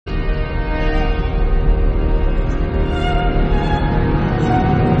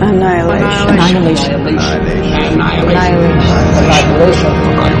Annihilation. Annihilation.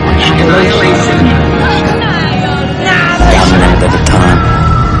 One minute at a time.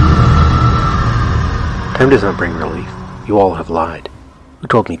 Time does not bring relief. You all have lied. Who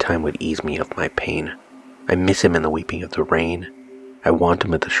told me time would ease me of my pain? I miss him in the weeping of the rain. I want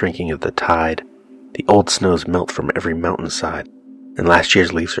him at the shrinking of the tide. The old snows melt from every mountainside, and last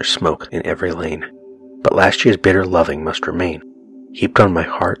year's leaves are smoke in every lane. But last year's bitter loving must remain, heaped on my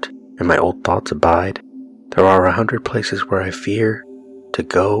heart, and my old thoughts abide. There are 100 places where I fear to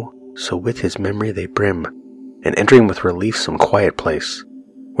go, so with his memory they brim, and entering with relief some quiet place,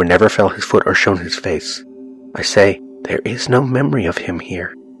 where never fell his foot or shone his face. I say, there is no memory of him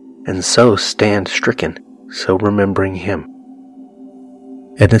here, and so stand stricken, so remembering him.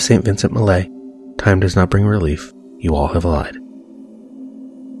 Edna St. Vincent Millay, time does not bring relief, you all have lied.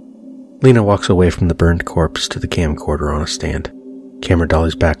 Lena walks away from the burned corpse to the camcorder on a stand. Camera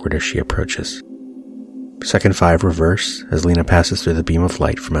dollies backward as she approaches. Second 5 reverse as Lena passes through the beam of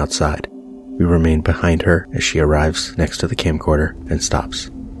light from outside. We remain behind her as she arrives next to the camcorder and stops.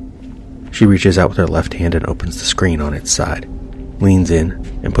 She reaches out with her left hand and opens the screen on its side, leans in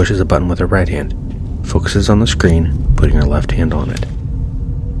and pushes a button with her right hand, focuses on the screen, putting her left hand on it.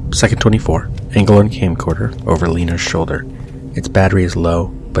 Second 24, angle on camcorder over Lena's shoulder. Its battery is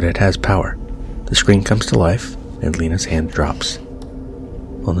low, but it has power. The screen comes to life and Lena's hand drops.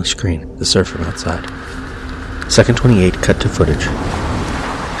 On the screen, the surf from outside. Second 28, cut to footage.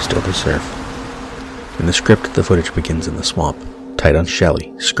 Still the surf. In the script, the footage begins in the swamp, tight on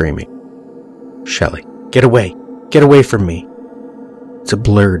Shelley, screaming. Shelley, get away! Get away from me! It's a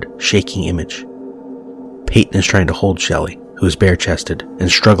blurred, shaking image. Peyton is trying to hold Shelley, who is bare-chested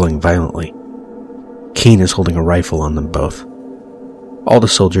and struggling violently. Kane is holding a rifle on them both. All the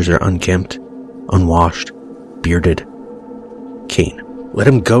soldiers are unkempt, unwashed, bearded. Kane, let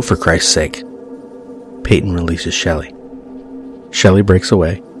him go for Christ's sake. Peyton releases Shelley. Shelley breaks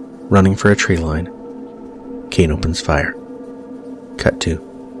away, running for a tree line. Kane opens fire. Cut to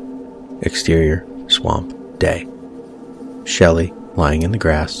exterior, swamp, day. Shelley lying in the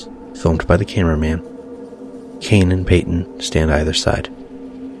grass, filmed by the cameraman. Kane and Peyton stand either side.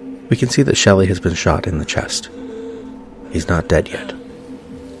 We can see that Shelley has been shot in the chest. He's not dead yet.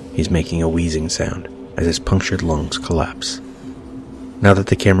 He's making a wheezing sound as his punctured lungs collapse. Now that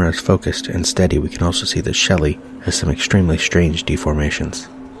the camera is focused and steady, we can also see that Shelley has some extremely strange deformations.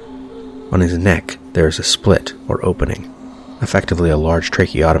 On his neck, there is a split or opening, effectively a large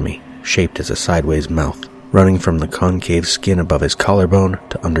tracheotomy shaped as a sideways mouth, running from the concave skin above his collarbone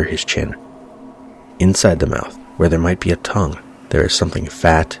to under his chin. Inside the mouth, where there might be a tongue, there is something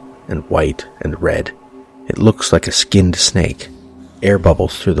fat and white and red. It looks like a skinned snake. Air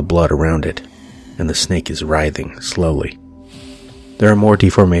bubbles through the blood around it, and the snake is writhing slowly. There are more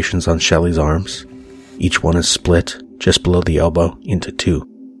deformations on Shelley's arms. Each one is split, just below the elbow, into 2.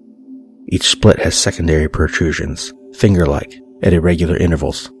 Each split has secondary protrusions, finger-like, at irregular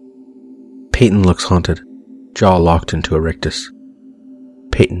intervals. Peyton looks haunted, jaw locked into a rictus.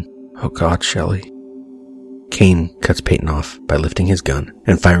 Peyton, oh God, Shelley. Kane cuts Peyton off by lifting his gun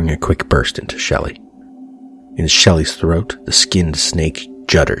and firing a quick burst into Shelley. In Shelley's throat, the skinned snake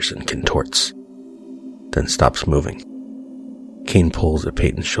judders and contorts, then stops moving. Kane pulls at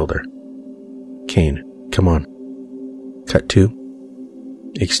Peyton's shoulder. Kane, come on. Cut to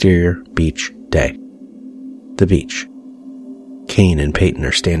exterior, beach, day. The beach. Kane and Peyton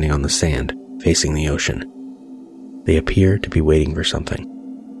are standing on the sand, facing the ocean. They appear to be waiting for something.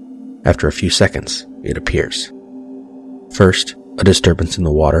 After a few seconds, it appears. First, a disturbance in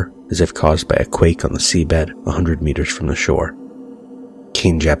the water, as if caused by a quake on the seabed 100 meters from the shore.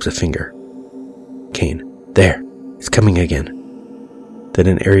 Kane jabs a finger. Kane, there, it's coming again. Then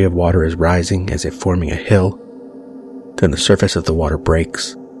an area of water is rising as if forming a hill. Then the surface of the water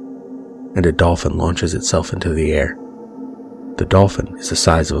breaks, and a dolphin launches itself into the air. The dolphin is the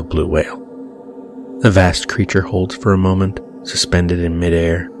size of a blue whale. The vast creature holds for a moment, suspended in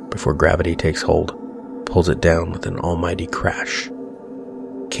midair, before gravity takes hold, pulls it down with an almighty crash.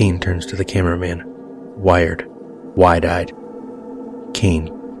 Kane turns to the cameraman, wired, wide-eyed.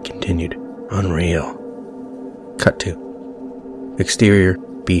 Kane continued, unreal. Cut to exterior,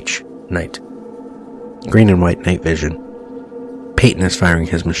 beach, night. Green and white night vision. Peyton is firing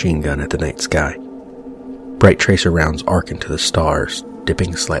his machine gun at the night sky. Bright tracer rounds arc into the stars,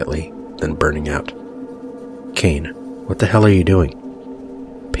 dipping slightly, then burning out. Kane, what the hell are you doing?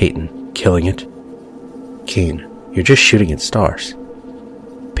 Peyton, killing it. Kane, you're just shooting at stars.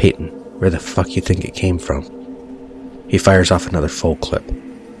 Peyton, where the fuck you think it came from? He fires off another full clip.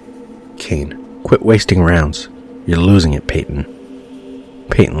 Kane, quit wasting rounds. You're losing it, Peyton.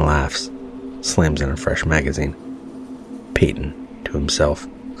 Peyton laughs, slams in a fresh magazine. Peyton, to himself,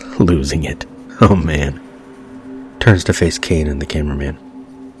 losing it. Oh man. Turns to face Kane and the cameraman.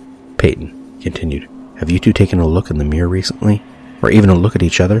 Peyton continued, have you two taken a look in the mirror recently? Or even a look at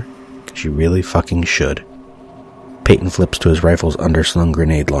each other? Because you really fucking should. Peyton flips to his rifle's underslung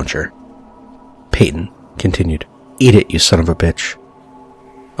grenade launcher. Peyton continued, eat it, you son of a bitch.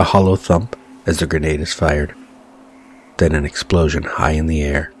 A hollow thump as the grenade is fired. Then an explosion high in the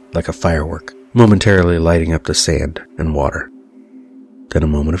air, like a firework, momentarily lighting up the sand and water. Then a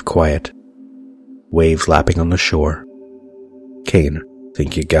moment of quiet. Waves lapping on the shore. Kane,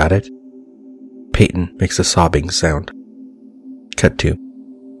 think you got it? Peyton makes a sobbing sound. Cut to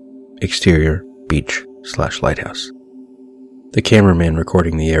exterior beach/lighthouse. The cameraman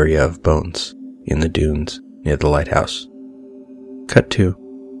recording the area of bones in the dunes near the lighthouse. Cut to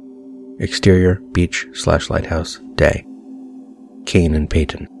exterior beach/lighthouse day. Kane and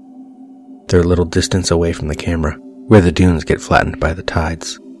Peyton. They're a little distance away from the camera, where the dunes get flattened by the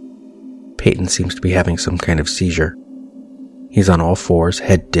tides. Peyton seems to be having some kind of seizure. He's on all fours,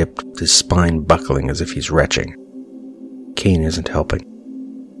 head dipped, with his spine buckling as if he's retching. Kane isn't helping.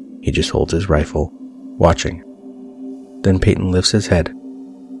 He just holds his rifle, watching. Then Peyton lifts his head,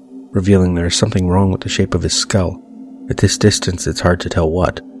 revealing there is something wrong with the shape of his skull. At this distance, it's hard to tell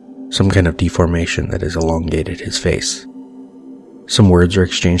what. Some kind of deformation that has elongated his face. Some words are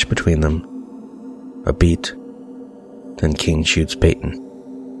exchanged between them. A beat. Then Kane shoots Peyton.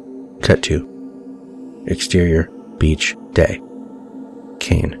 Cut to exterior beach day.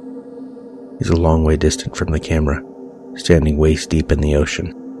 Kane. He's a long way distant from the camera, standing waist deep in the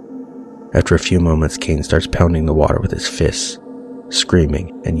ocean. After a few moments, Kane starts pounding the water with his fists,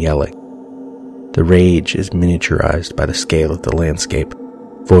 screaming and yelling. The rage is miniaturized by the scale of the landscape,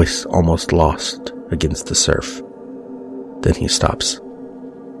 voice almost lost against the surf. Then he stops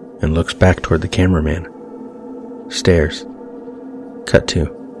and looks back toward the cameraman. Stares. Cut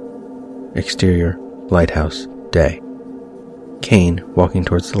to exterior lighthouse day. Kane walking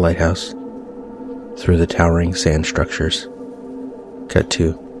towards the lighthouse through the towering sand structures. Cut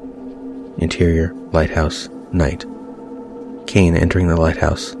to interior lighthouse night. Kane entering the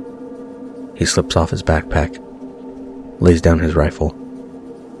lighthouse. He slips off his backpack, lays down his rifle.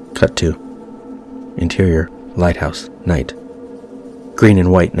 Cut to interior lighthouse night. Green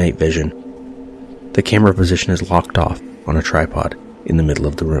and white night vision. The camera position is locked off on a tripod in the middle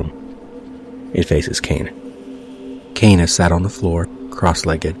of the room. It faces Kane. Kane is sat on the floor,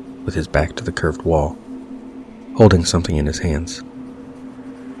 cross-legged, with his back to the curved wall, holding something in his hands.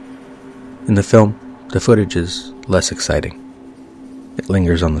 In the film, the footage is less exciting. It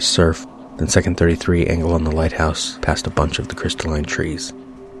lingers on the surf, then Second 33 angle on the lighthouse past a bunch of the crystalline trees.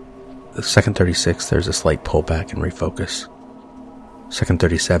 The Second 36, there's a slight pullback and refocus. Second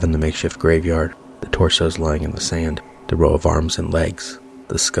 37, the makeshift graveyard, the torsos lying in the sand, the row of arms and legs,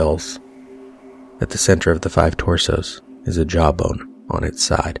 the skulls. At the center of the 5 torsos is a jawbone on its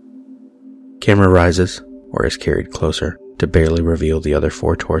side. Camera rises, or is carried closer, to barely reveal the other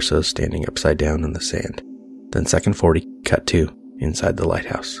 4 torsos standing upside down in the sand. Then Second 40, cut to inside the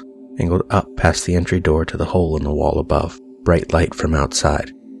lighthouse, angled up past the entry door to the hole in the wall above, bright light from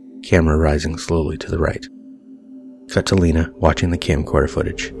outside, camera rising slowly to the right. Cut to Lena watching the camcorder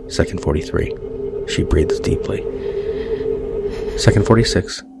footage, Second 43. She breathes deeply. Second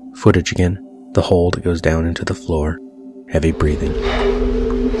 46, footage again, the hole that goes down into the floor, heavy breathing.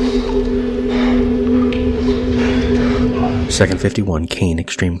 Second 51, Kane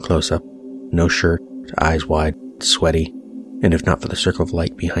extreme close-up, no shirt, eyes wide, sweaty, and if not for the circle of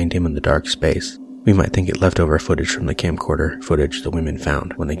light behind him in the dark space, we might think it leftover footage from the camcorder footage the women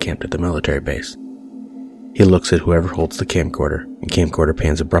found when they camped at the military base. He looks at whoever holds the camcorder, and camcorder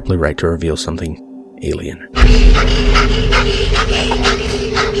pans abruptly right to reveal something alien.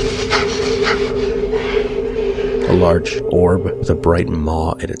 A large orb with a bright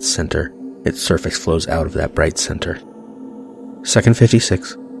maw at its center. Its surface flows out of that bright center. Second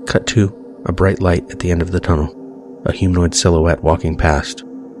 56, cut to a bright light at the end of the tunnel. A humanoid silhouette walking past.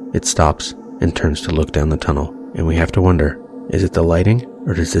 It stops and turns to look down the tunnel, and we have to wonder, is it the lighting,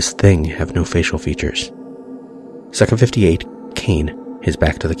 or does this thing have no facial features? Second 58, Kane, his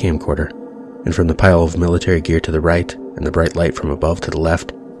back to the camcorder, and from the pile of military gear to the right, and the bright light from above to the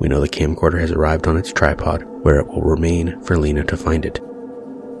left, we know the camcorder has arrived on its tripod, where it will remain for Lena to find it.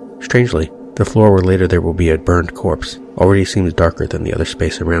 Strangely, the floor where later there will be a burned corpse already seems darker than the other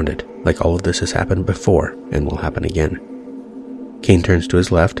space around it, like all of this has happened before and will happen again. Kane turns to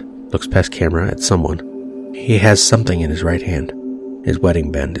his left, looks past camera at someone. He has something in his right hand. His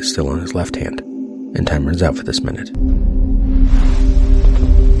wedding band is still on his left hand, and time runs out for this minute.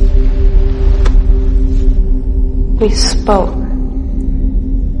 We spoke.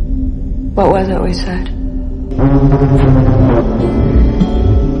 What was it we said?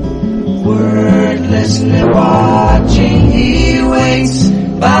 Wordlessly watching, he waits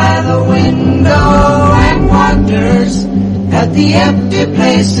by the window and wonders at the empty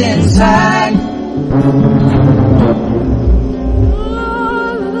place inside.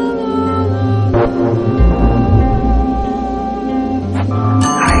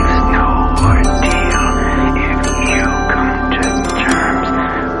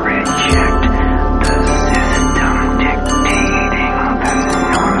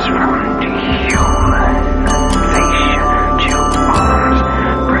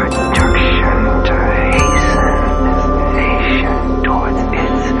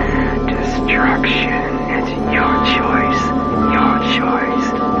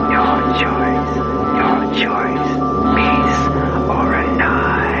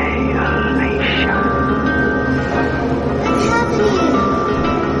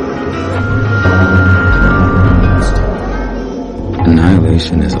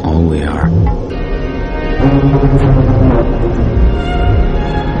 Annihilation is all we are.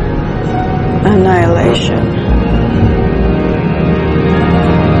 Annihilation.